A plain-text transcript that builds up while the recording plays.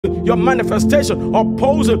your manifestation,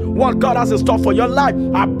 opposing what God has in store for your life,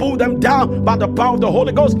 I pull them down by the power of the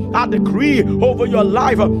Holy Ghost. I decree over your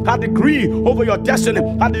life, I decree over your destiny,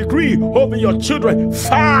 I decree over your children,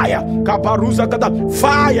 fire,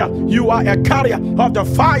 fire. You are a carrier of the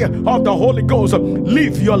fire of the Holy Ghost.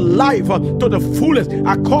 Live your life to the fullest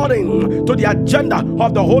according to the agenda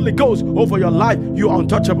of the Holy Ghost over your life. You are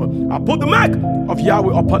untouchable. I put the mark of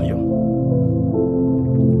Yahweh upon you.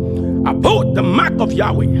 I put the mark of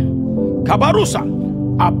Yahweh. Kabarusa.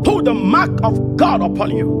 I put the mark of God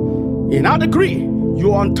upon you. In our decree,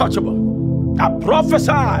 you are untouchable. I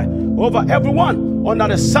prophesy over everyone under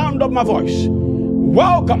the sound of my voice.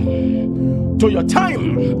 Welcome to your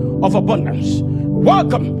time of abundance.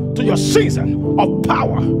 Welcome to your season of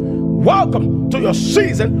power. Welcome to your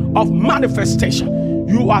season of manifestation.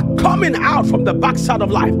 You are coming out from the backside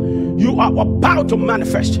of life. You are about to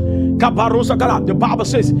manifest. The Bible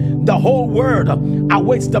says the whole world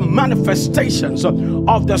awaits the manifestations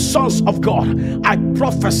of the sons of God. I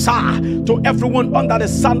prophesy to everyone under the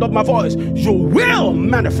sound of my voice, you will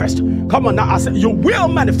manifest. Come on now, I said you will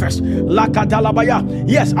manifest.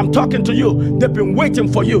 Yes, I'm talking to you. They've been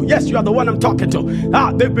waiting for you. Yes, you are the one I'm talking to.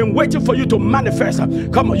 They've been waiting for you to manifest.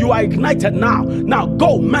 Come on, you are ignited now. Now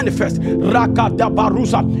go manifest. No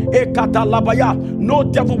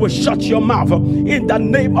devil will shut your mouth. In the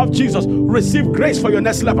name of Jesus, receive grace for your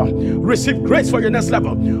next level. Receive grace for your next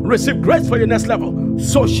level. Receive grace for your next level.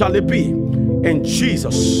 So shall it be in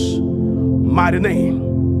Jesus' mighty name.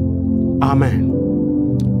 Amen.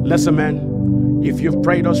 Listen, man, if you've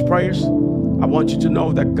prayed those prayers, I want you to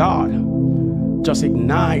know that God just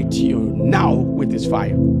ignite you now with his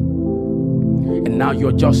fire. And now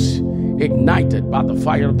you're just ignited by the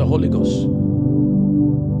fire of the Holy Ghost.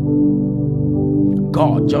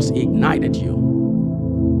 God just ignited you.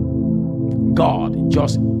 God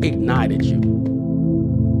just ignited you.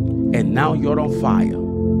 And now you're on fire.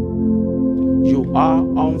 You are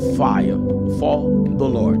on fire for the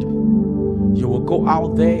Lord. You will go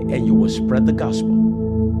out there and you will spread the gospel.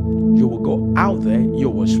 You will go out there, you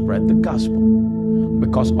will spread the gospel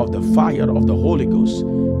because of the fire of the Holy Ghost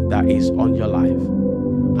that is on your life.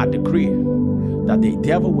 I decree that the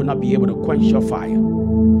devil will not be able to quench your fire.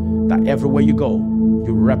 That everywhere you go,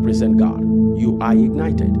 you represent God. You are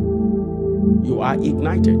ignited. You are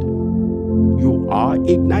ignited. You are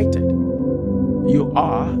ignited. You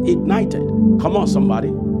are ignited. Come on, somebody.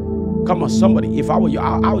 Come on, somebody. If I were you,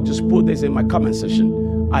 I would just put this in my comment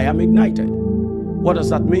section. I am ignited. What does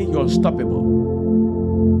that mean? You're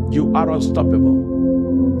unstoppable. You are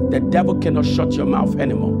unstoppable. The devil cannot shut your mouth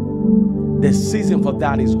anymore. The season for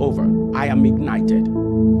that is over. I am ignited.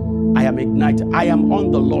 I am ignited. I am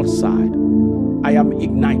on the Lord's side. I am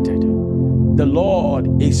ignited. The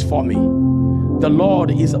Lord is for me. The Lord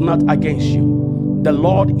is not against you. The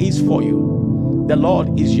Lord is for you. The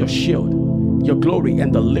Lord is your shield, your glory,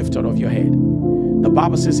 and the lifter of your head. The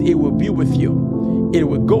Bible says it will be with you. It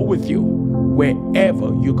will go with you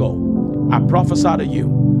wherever you go. I prophesy to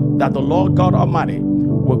you that the Lord God Almighty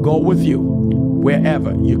will go with you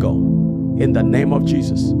wherever you go. In the name of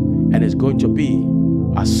Jesus. And it's going to be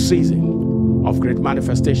a season of great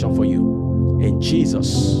manifestation for you. In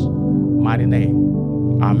Jesus' mighty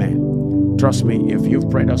name. Amen. Trust me, if you've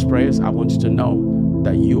prayed those prayers, I want you to know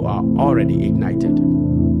that you are already ignited.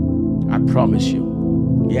 I promise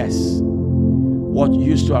you. Yes. What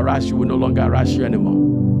used to harass you will no longer harass you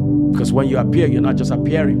anymore. Because when you appear, you're not just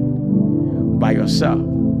appearing by yourself.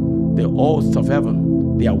 The hosts of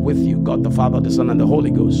heaven, they are with you. God the Father, the Son, and the Holy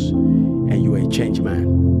Ghost. And you are a changed man.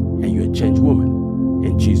 And you're a changed woman.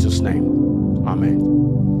 In Jesus' name.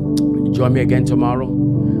 Amen. Join me again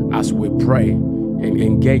tomorrow as we pray and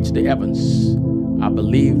engage the heavens. I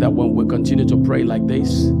believe that when we continue to pray like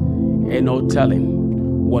this, ain't no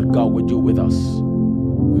telling what God will do with us.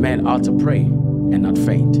 Men ought to pray and not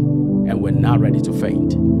faint, and we're not ready to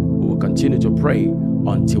faint. We will continue to pray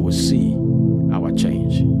until we see our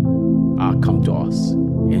change come to us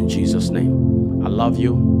in Jesus' name. I love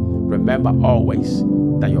you. Remember always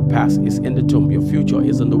that your past is in the tomb, your future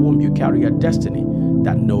is in the womb. You carry a destiny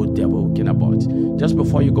that no devil can abort. Just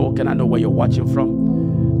before you go, can I know where you're watching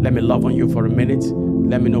from? Let me love on you for a minute.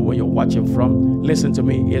 Let me know where you're watching from. Listen to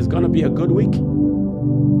me. It's going to be a good week.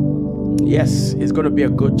 Yes, it's going to be a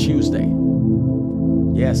good Tuesday.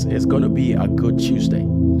 Yes, it's going to be a good Tuesday.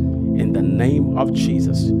 In the name of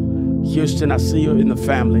Jesus. Houston, I see you in the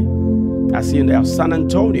family. I see you there. San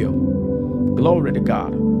Antonio. Glory to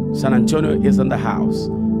God. San Antonio is in the house.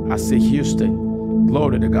 I see Houston.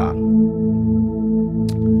 Glory to God.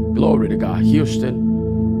 Glory to God.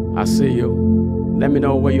 Houston, I see you. Let me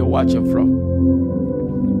know where you're watching from.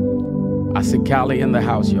 I see Cali in the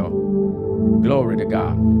house, y'all. Glory to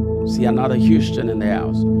God. See another Houston in the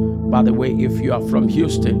house. By the way, if you are from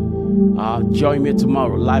Houston, join me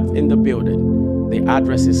tomorrow live in the building. The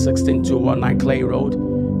address is 16219 Clay Road,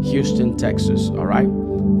 Houston, Texas. All right.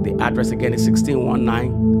 The address again is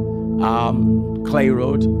 1619 Clay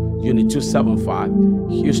Road, Unit 275,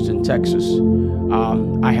 Houston, Texas.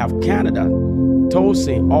 I have Canada,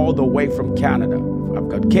 Tosin, all the way from Canada. I've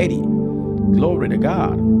got Katie. Glory to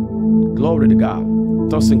God. Glory to God.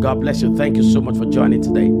 Tosin, God bless you. Thank you so much for joining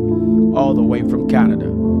today, all the way from Canada.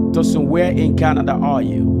 Tosin, where in Canada are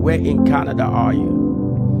you? Where in Canada are you?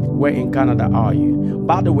 Where in Canada are you?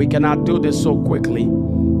 By the way, can I do this so quickly?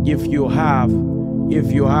 If you have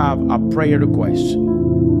a prayer request,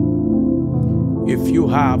 if you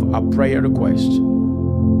have a prayer request,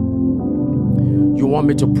 you want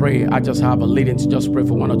me to pray, I just have a leading to just pray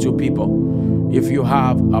for one or two people. If you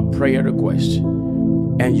have a prayer request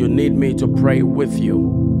and you need me to pray with you,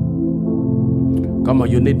 come on,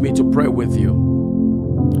 you need me to pray with you.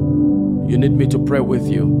 You need me to pray with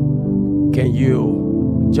you. Can you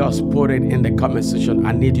just put it in the comment section?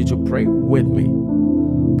 I need you to pray with me.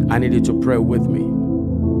 I need you to pray with me.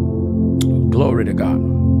 Glory to God.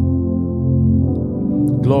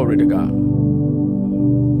 Glory to God.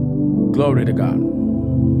 Glory to God.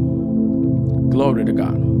 Glory to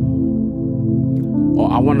God. Oh,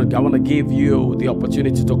 I want to give you the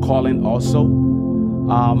opportunity to call in also.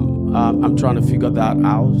 I'm trying to figure that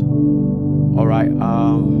out. All right.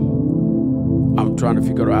 I'm trying to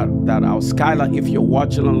figure that out. Skylar, if you're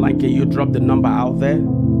watching online, can you drop the number out there?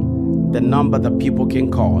 The number that people can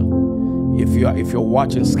call. If you're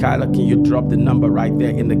watching, Skylar, can you drop the number right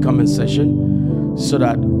there in the comment section so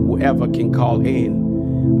that whoever can call in?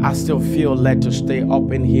 I still feel led to stay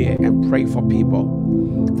up in here and pray for people.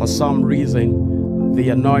 For some reason, the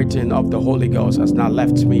anointing of the Holy Ghost has not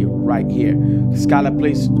left me right here. Skylar,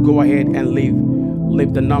 please go ahead and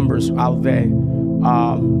leave the numbers out there.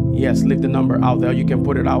 Yes, leave the number out there. You can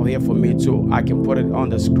put it out here for me too. I can put it on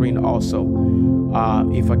the screen also.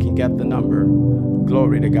 If I can get the number.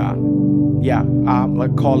 Glory to God. Yeah,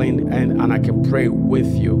 I'm calling and I can pray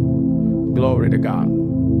with you. Glory to God.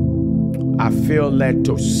 I feel led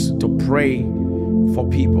to pray for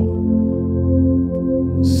people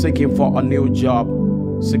seeking for a new job.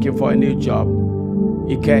 Seeking for a new job.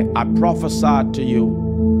 Okay, I prophesied to you.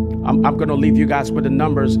 I'm going to leave you guys with the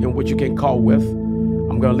numbers in which you can call with.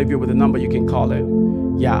 I'm going to leave you with the number you can call it.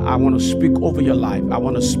 Yeah, I want to speak over your life. I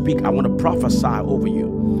want to prophesy over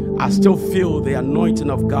you. I still feel the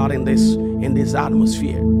anointing of God in this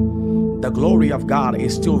atmosphere. The glory of God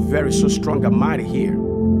is still so strong and mighty here.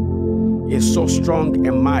 It's so strong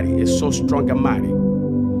and mighty. It's so strong and mighty.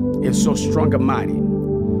 It's so strong and mighty.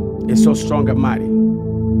 It's so strong and mighty.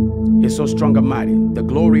 It's so strong and mighty. The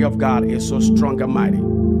glory of God is so strong and mighty.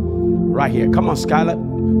 Right here. Come on, Skylar.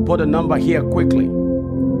 Put a number here quickly.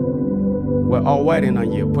 We're all waiting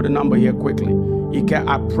on you. Put a number here quickly.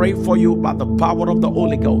 I pray for you by the power of the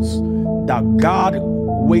Holy Ghost that God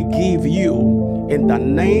will give you in the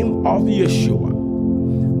name of Yeshua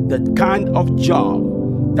the kind of job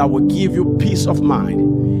that will give you peace of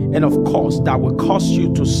mind, and of course that will cause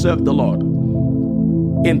you to serve the Lord.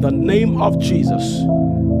 In the name of Jesus,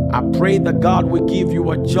 I pray that God will give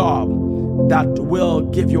you a job that will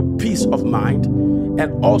give you peace of mind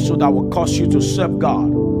and also that will cause you to serve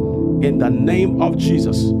God. In the name of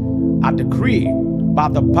Jesus, I decree by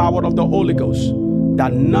the power of the Holy Ghost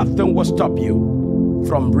that nothing will stop you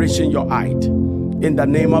from reaching your height. In the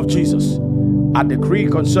name of Jesus, I decree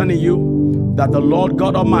concerning you that the Lord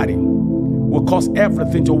God Almighty will cause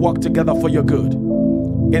everything to work together for your good.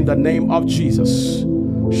 In the name of Jesus.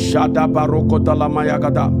 Shada baroko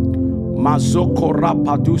dalamayagada, mazoko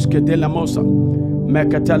rapaduske delamosa,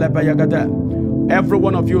 mekatele bayagada. Every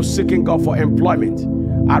one of you seeking God for employment,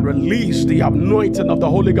 I release the anointing of the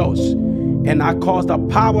Holy Ghost and I cause the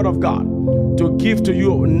power of God to give to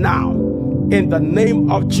you now, in the name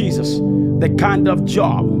of Jesus, the kind of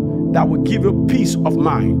job that will give you peace of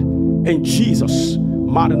mind. In Jesus'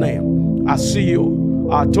 mighty name. I see you,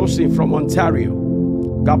 Tosin from Ontario.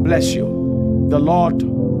 God bless you. The Lord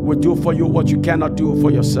will do for you what you cannot do for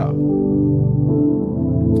yourself.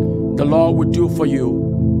 The Lord will do for you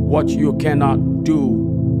what you cannot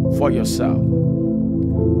do for yourself.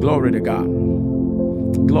 Glory to God.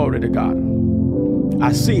 Glory to God.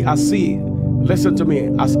 I see, listen to me,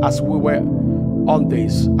 as we were on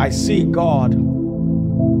this, I see God,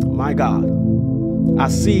 my God, I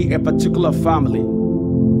see a particular family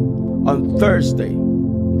on Thursday.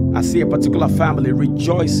 I see a particular family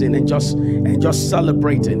rejoicing and just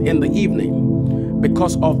celebrating in the evening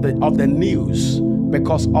because of the news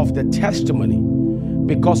because of the testimony,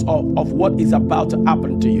 because of what is about to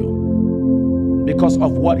happen to you. Because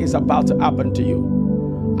of what is about to happen to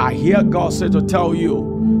you. I hear God say to tell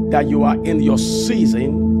you that you are in your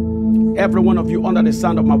season. Every one of you under the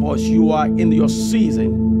sound of my voice, you are in your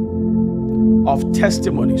season of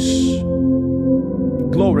testimonies.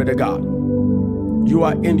 Glory to God. You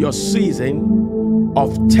are in your season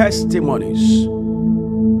of testimonies.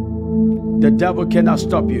 The devil cannot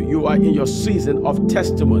stop you. You are in your season of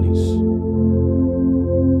testimonies.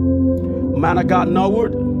 Man of God,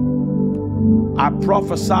 Norwood, I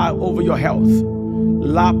prophesy over your health.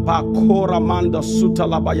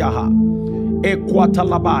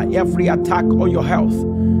 Every attack on your health,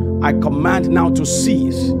 I command now to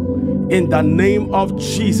cease. In the name of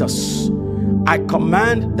Jesus, I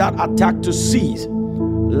command that attack to cease.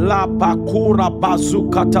 La pakura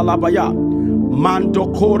bazuka talabaya,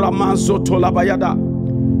 mandokora manzo tolabayada,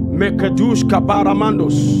 mekedush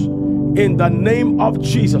kabaramandos. In the name of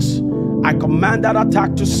Jesus, I command that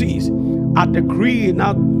attack to cease. I decree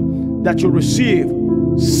now that you receive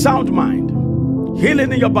sound mind,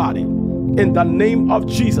 healing in your body. In the name of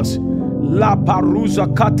Jesus, la paruza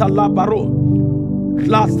kata la baro,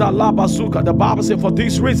 lasta la bazuka. The Bible says, for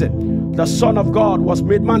this reason, the Son of God was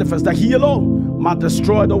made manifest, that He alone might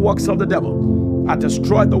destroy the works of the devil. I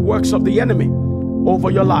destroy the works of the enemy over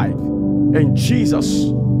your life. In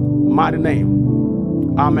Jesus' mighty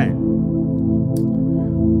name. Amen.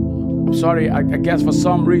 I'm sorry, I guess for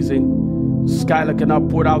some reason, Skylar cannot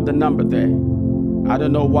put out the number there. I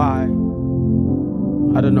don't know why.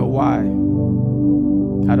 I don't know why.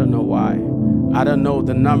 I don't know why. I don't know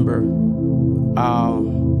the number.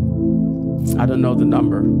 I don't know the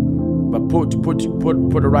number. But put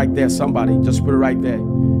it right there, somebody. Just put it right there.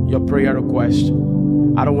 Your prayer request.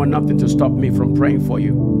 I don't want nothing to stop me from praying for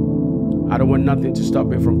you. I don't want nothing to stop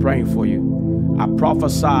me from praying for you. I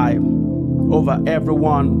prophesy over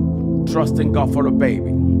everyone trusting God for a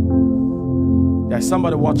baby. There's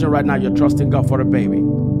somebody watching right now, you're trusting God for a baby.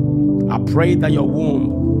 I pray that your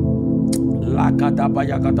womb,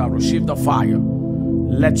 receive the fire.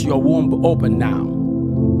 Let your womb open now.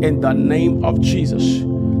 In the name of Jesus.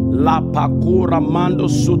 La pakura mando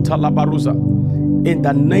suta la baruza. In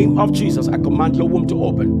the name of Jesus, I command your womb to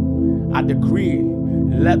open. I decree,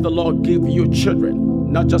 let the Lord give you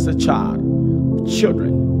children, not just a child,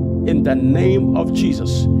 children. In the name of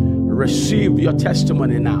Jesus, receive your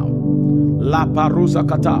testimony now. La paruza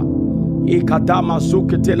kata, ikadama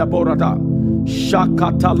zukete la borata,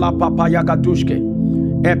 shakata la papaya gadushke,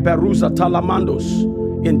 eperuza talamandos.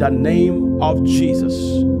 In the name of Jesus,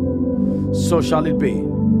 so shall it be.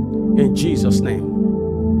 In Jesus' name.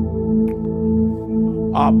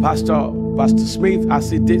 Pastor Smith, I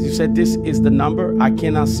see this. You said this is the number. I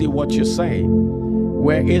cannot see what you're saying.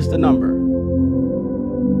 Where is the number?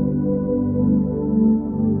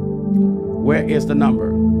 Where is the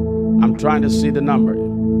number? I'm trying to see the number.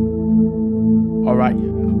 All right.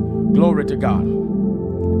 Glory to God.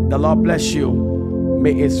 The Lord bless you.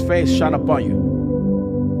 May His face shine upon you.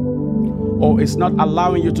 Oh, it's not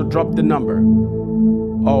allowing you to drop the number.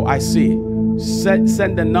 Oh, I see.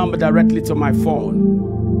 Send the number directly to my phone.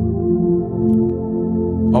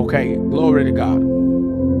 Okay, glory to God.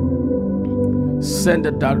 Send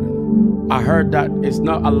it down. I heard that it's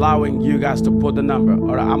not allowing you guys to put the number.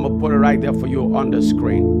 All right, I'm going to put it right there for you on the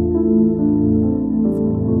screen.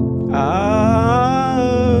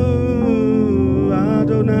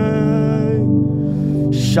 Adonai.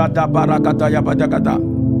 Shada barakata yabadagata.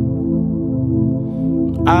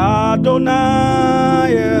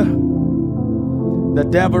 Adonai. The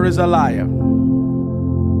devil is a liar.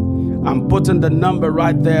 I'm putting the number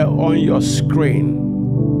right there on your screen.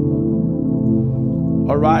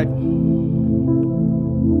 All right.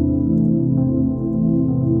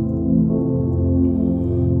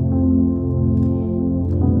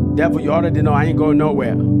 Devil, you already know I ain't going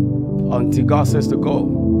nowhere until God says to go.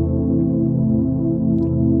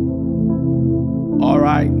 All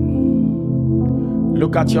right.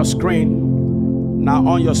 Look at your screen. Now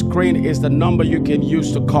on your screen is the number you can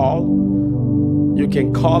use to call. You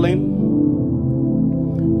can call in.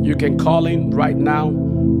 You can call in right now.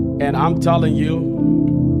 And I'm telling you,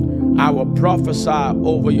 I will prophesy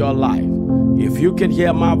over your life. If you can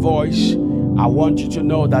hear my voice, I want you to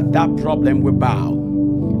know that that problem will bow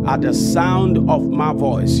at the sound of my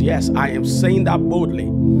voice. Yes, I am saying that boldly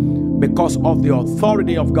because of the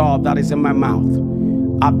authority of God that is in my mouth.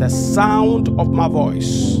 At the sound of my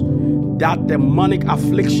voice, that demonic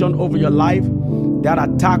affliction over your life, that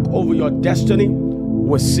attack over your destiny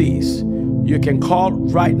will cease. You can call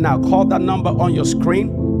right now. Call that number on your screen,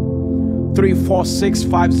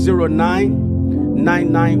 346-509-9790.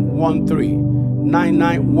 9913.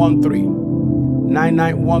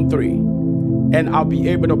 9913. And I'll be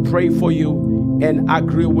able to pray for you and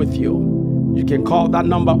agree with you. You can call that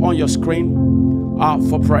number on your screen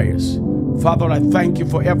for prayers. Father, I thank you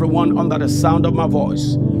for everyone under the sound of my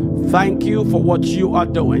voice. Thank you for what you are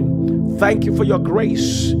doing. Thank you for your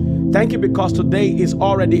grace. Thank you because today is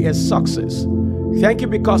already a success. Thank you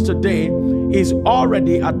because today is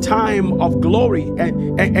already a time of glory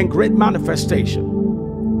and great manifestation.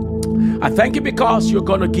 I thank you because you're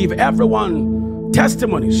going to give everyone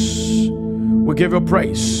testimonies. We give you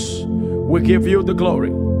praise. We give you the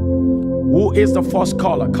glory. Who is the first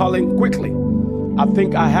caller? Calling quickly. I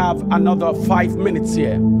think I have another 5 minutes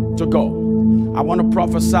here to go. I want to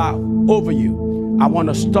prophesy over you. I want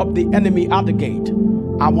to stop the enemy at the gate.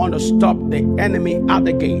 I want to stop the enemy at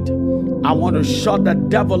the gate. I want to shut the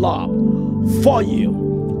devil up for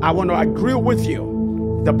you. I want to agree with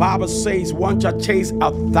you. The Bible says one shall chase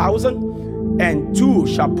 1,000 and two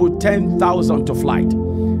shall put 10,000 to flight.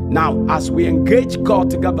 Now, as we engage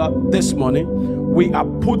God together this morning, we are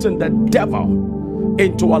putting the devil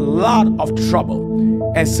into a lot of trouble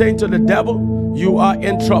and saying to the devil, you are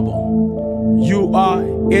in trouble. You are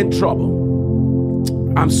in trouble.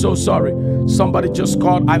 I'm so sorry. Somebody just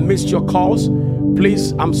called. I missed your calls.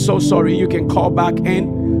 Please, I'm so sorry. You can call back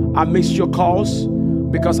in. I missed your calls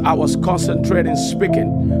because I was concentrating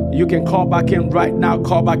speaking. You can call back in right now.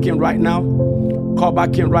 Call back in right now. Call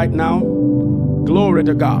back in right now. Glory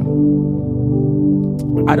to God.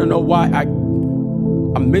 I don't know why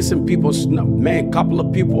I'm missing people's man. A couple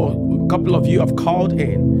of you have called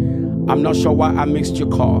in. I'm not sure why I missed your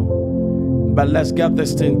call. But let's get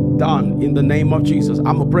this thing done in the name of Jesus.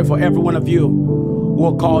 I'm going to pray for every one of you who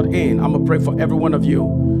are called in. I'm going to pray for every one of you.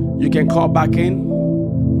 You can call back in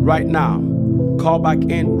right now. Call back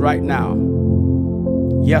in right now.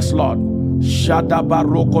 Yes, Lord. Shada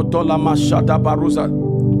barokotolama shada baruza.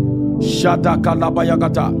 Shada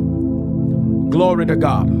kalabayagata. Glory to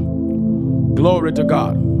God. Glory to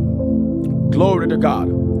God. Glory to God.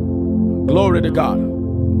 Glory to God.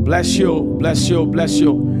 Bless you. Bless you. Bless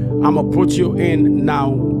you. I'm going to put you in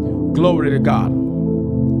now. Glory to God.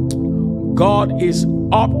 God is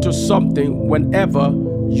up to something whenever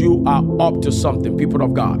you are up to something, people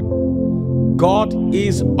of God. God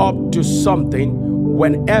is up to something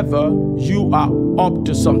whenever you are up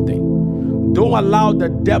to something. Don't allow the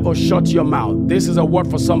devil shut your mouth. This is a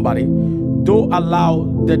word for somebody. Don't allow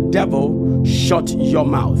the devil shut your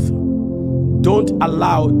mouth. Don't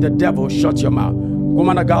allow the devil shut your mouth.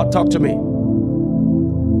 Woman of God, talk to me.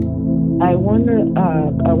 I want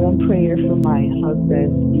prayer for my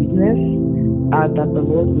husband's business, that the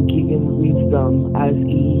Lord will give him wisdom as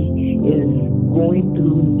he is going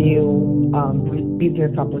through new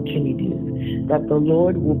business opportunities, that the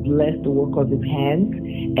Lord will bless the work of his hands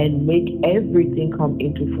and make everything come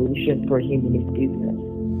into fruition for him in his business.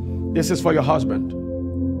 This is for your husband?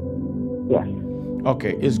 Yes.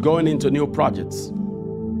 Okay, it's going into new projects?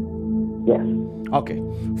 Yes. Okay.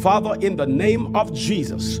 Father, in the name of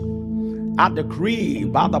Jesus, I decree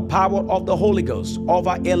by the power of the Holy Ghost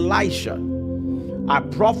over Elisha. I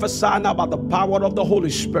prophesy now by the power of the Holy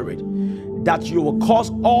Spirit that you will cause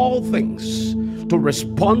all things to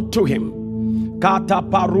respond to him.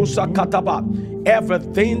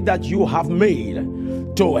 Everything that you have made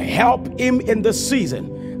to help him in this season,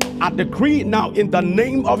 I decree now in the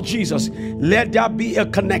name of Jesus, let there be a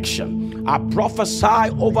connection. I prophesy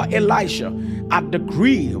over Elisha. I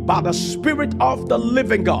decree by the Spirit of the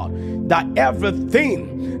living God that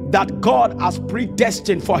everything that God has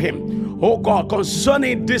predestined for him, oh God,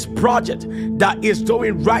 concerning this project that is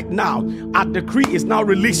doing right now, I decree is now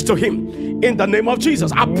released to him in the name of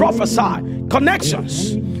Jesus. I prophesy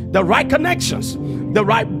connections, the right connections, the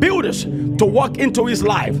right builders to walk into his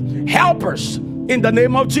life, helpers in the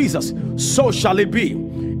name of Jesus. So shall it be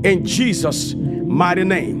in Jesus' mighty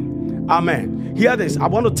name. Amen. Hear this. I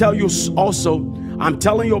want to tell you also, I'm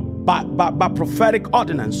telling you by prophetic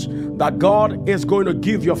ordinance that God is going to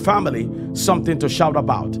give your family something to shout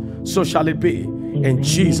about. So shall it be in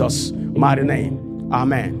Jesus' mighty name.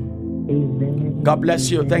 Amen. Amen. God bless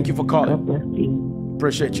you. Thank you for calling. God bless you.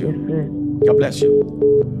 Appreciate you. Yes, God bless you.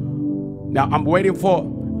 Now I'm waiting for,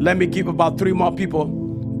 let me give about 3 more people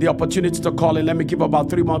the opportunity to call in. Let me give about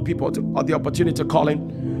 3 more people the opportunity to call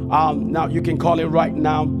in. Now you can call in right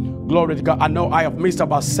now. Glory to God. I know I have missed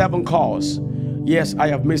about 7 calls. Yes, I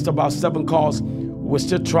have missed about 7 calls. We're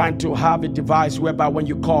still trying to have a device whereby when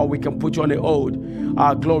you call, we can put you on the hold.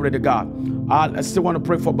 Glory to God. I still want to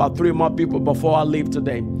pray for about 3 more people before I leave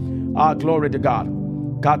today. Glory to God.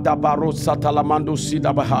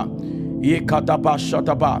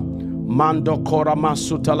 Mando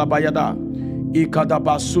koramasuta labayada.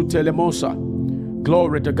 Ikadabasute lemosa.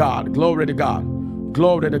 Glory to God. Glory to God.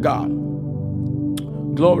 Glory to God.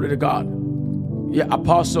 Glory to God. Yeah,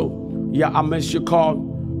 Apostle. Yeah, I missed your call.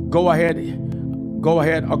 Go ahead. Go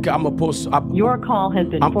ahead. Okay, I'm gonna post. Your call has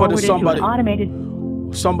been forwarded to an automated.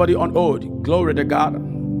 Somebody on hold. Glory to God.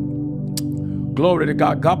 Glory to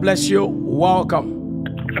God. God bless you. Welcome.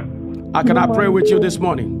 How can I pray with you this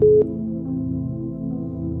morning?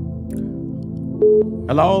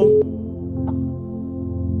 Hello?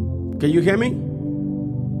 Can you hear me?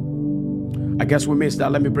 I guess we missed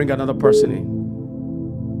that. Let me bring another person in.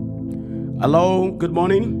 Hello? Good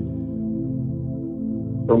morning.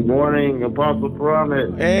 Good morning, Apostle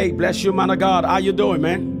Promise. Hey, bless you, man of God. How you doing,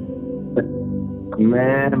 man?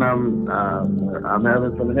 Man, I'm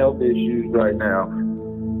having some health issues right now.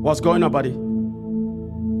 What's going on, buddy?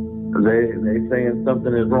 They saying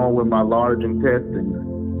something is wrong with my large intestine.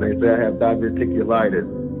 They say I have diverticulitis.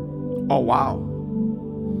 Oh wow.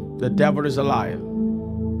 The devil is a liar.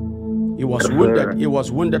 He was wounded. He was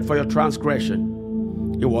wounded for your transgression.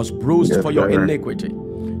 He was bruised for your iniquity.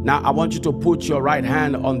 Now I want you to put your right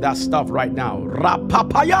hand on that stuff right now.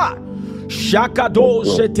 Rapapaya. Shakado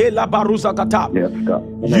shete la baruza kata.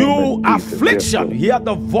 You affliction, hear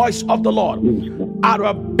the voice of the Lord. I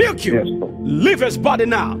rebuke you. Leave his body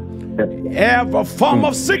now. Every form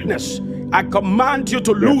of sickness, I command you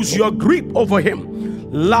to lose your grip over him.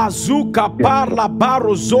 Lazuka parla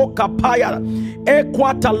baruzo kapaya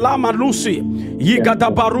equata lama lucy yigada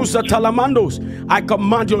baruza talamandos. I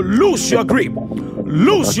command you, lose your grip.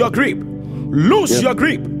 Lose your grip. Lose your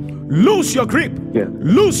grip. Lose your grip.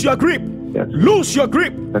 Lose your grip. Lose your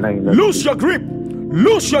grip. Lose your grip.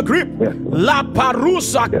 Lose your grip. La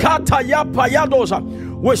parusa kata ya payadosa.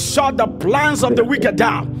 We shut the plans of the wicked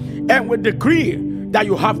down, and we decree that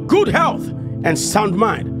you have good health and sound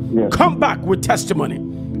mind. Come back with testimony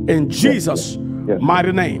in Jesus'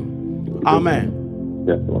 mighty name. Amen.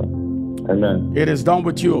 Yes, Lord. Amen. It is done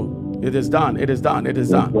with you. It is done. It is done. It is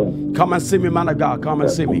done. Come and see me, man of God. Come and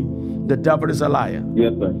see me. The devil is a liar.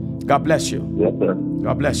 Yes, sir. God bless you. Yes, sir.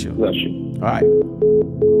 God bless you. Bless you. All right.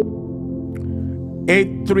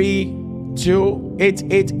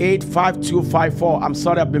 832-888-5254. I'm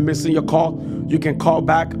sorry I've been missing your call. You can call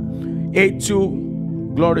back. 82.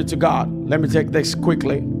 Glory to God. Let me take this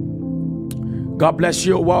quickly. God bless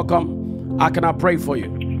you. Welcome. How can I pray for you?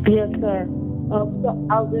 Yes, sir. So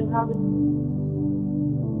I've been having.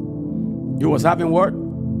 You was having what?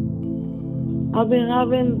 I've been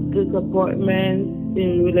having disappointments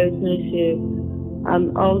in relationships,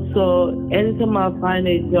 and also anytime I find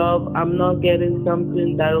a job, I'm not getting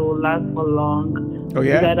something that will last for long. Oh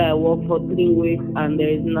yeah. That I work for 3 weeks and there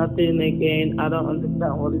is nothing again. I don't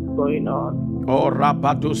understand what is going on. Oh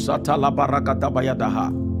rabadu satala barakata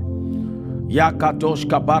bayadaha. Yakadosh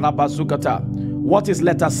kabara bazukata. What is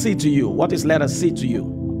letter C to you? What is letter C to you?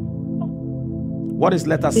 What is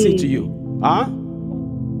letter C to you? Huh?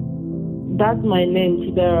 That's my name,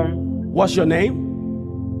 Chidera. What's your name?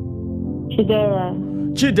 Chidera.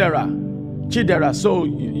 Chidera. Chidera. So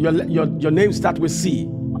your name starts with C.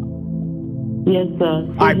 Yes, sir.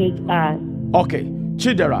 C-H-I. Okay.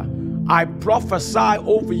 Chidera, I prophesy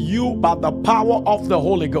over you by the power of the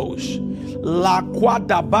Holy Ghost. La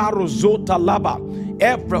quadabaru zota laba.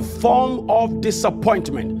 Every form of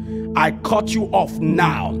disappointment, I cut you off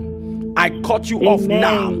now. I cut you off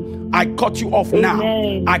now. I cut you off now.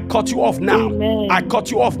 I cut you off now. I cut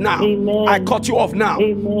you off now. I cut you off now.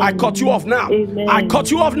 I cut you off now. I cut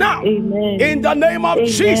you off now. In the name of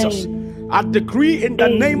Jesus, I decree in the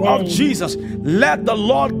name of Jesus, let the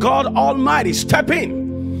Lord God Almighty step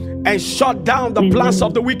in and shut down the plans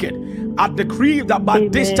of the wicked. I decree that by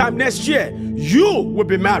this time next year, you will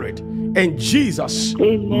be married in Jesus'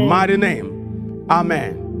 mighty name.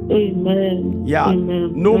 Amen. Amen. Yeah.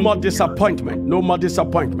 Amen. No more disappointment. No more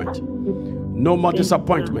disappointment. No more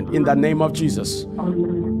disappointment in the name of Jesus.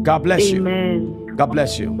 God bless you. God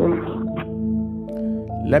bless you.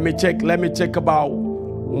 Let me take about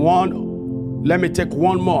one. Let me take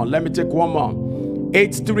one more.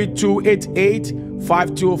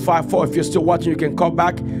 832-88-5254. If you're still watching, you can call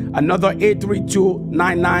back. Another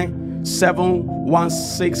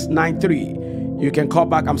 832-997-1693. You can call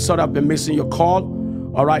back. I'm sorry I've been missing your call.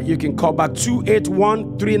 All right, you can call back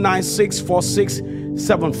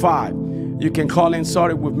 281-396-4675. You can call in.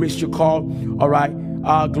 Sorry, we've missed your call. All right,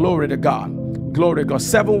 glory to God. Glory to God.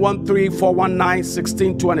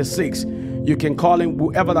 713-419-1626. You can call in.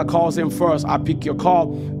 Whoever that calls in first, I pick your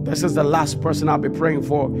call. This is the last person I'll be praying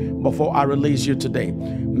for before I release you today.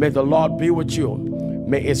 May the Lord be with you.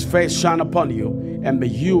 May his face shine upon you, and may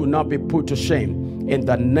you not be put to shame. In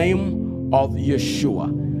the name of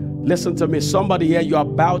Yeshua. Listen to me. Somebody here, you're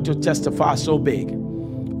about to testify so big.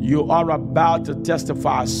 You are about to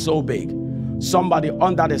testify so big. Somebody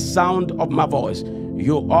under the sound of my voice,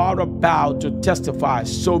 you are about to testify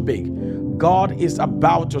so big. God is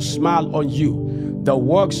about to smile on you. The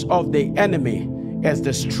works of the enemy is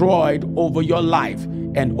destroyed over your life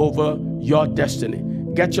and over your destiny.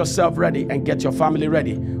 Get yourself ready and get your family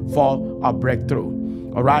ready for a breakthrough.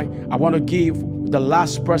 All right. I want to give the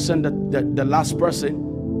last person, the last person,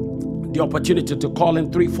 the opportunity to call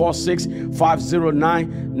in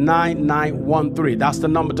 346-509-9913. That's the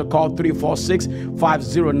number to call,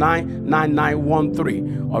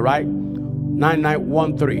 346-509-9913. All right.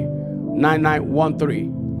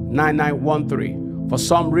 9913. For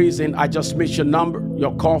some reason, I just missed your number.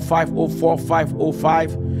 Your call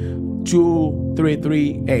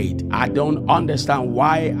 504-505-2338. I don't understand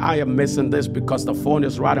why I am missing this, because the phone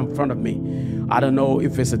is right in front of me. I don't know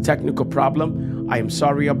if it's a technical problem. I am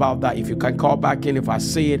sorry about that. If you can call back in, if I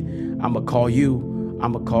see it, I'm going to call you.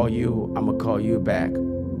 I'm going to call you. I'm going to call you back.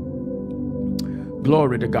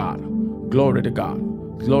 Glory to God. Glory to God.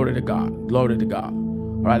 Glory to God. Glory to God.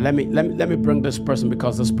 All right, let me bring this person,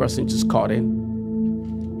 because this person just called in.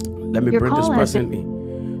 Let me bring this person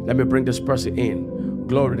in. Let me bring this person in.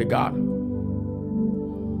 Glory to God.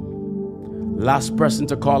 Last person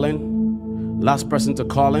to call in. Last person to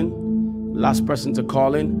call in. Last person to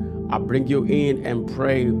call in. I bring you in and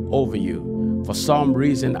pray over you. For some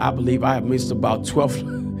reason, I believe I have missed about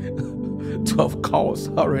 12 calls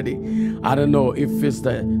already. I don't know if it's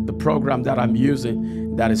the program that I'm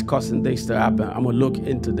using that is causing this to happen. I'm going to look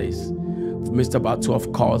into this. I've missed about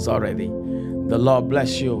 12 calls already. The Lord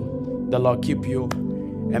bless you. The Lord keep you.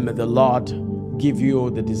 And may the Lord give you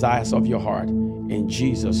the desires of your heart. In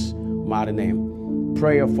Jesus' mighty name.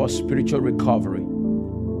 Prayer for spiritual recovery.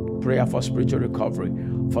 Prayer for spiritual recovery.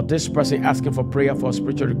 For this person asking for prayer for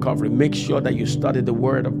spiritual recovery, make sure that you study the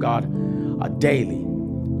Word of God daily.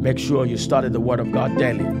 Make sure you study the Word of God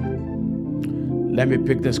daily. Let me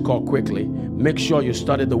pick this call quickly. Make sure you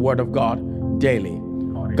study the Word of God daily.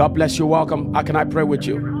 God bless you. Welcome. How can I pray with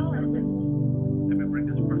you?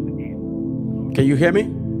 Can you hear me?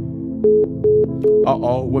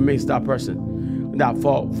 Uh-oh, we missed that person. Now,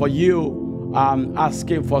 for you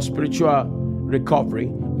asking for spiritual recovery,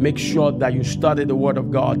 make sure that you study the Word of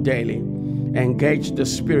God daily. Engage the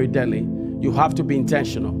Spirit daily. You have to be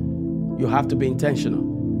intentional. You have to be intentional.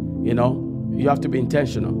 You know, you have to be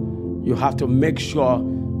intentional. You have to make sure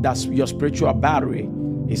that your spiritual battery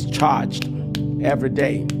is charged every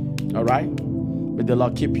day. All right? May the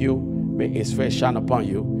Lord keep you. May His face shine upon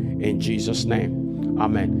you. In Jesus' name.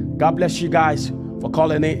 Amen. God bless you guys for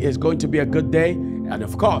calling in. It's going to be a good day. And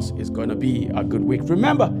of course, it's going to be a good week.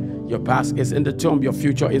 Remember, your past is in the tomb. Your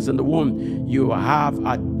future is in the womb. You have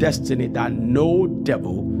a destiny that no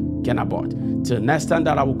devil can abort. Till next time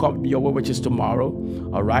that I will come your way, which is tomorrow.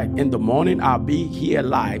 All right. In the morning, I'll be here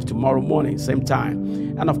live tomorrow morning, same time.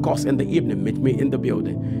 And of course, in the evening, meet me in the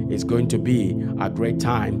building. It's going to be a great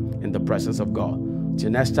time in the presence of God.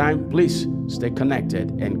 Till next time, please stay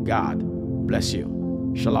connected and God bless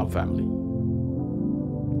you. Shalom, family.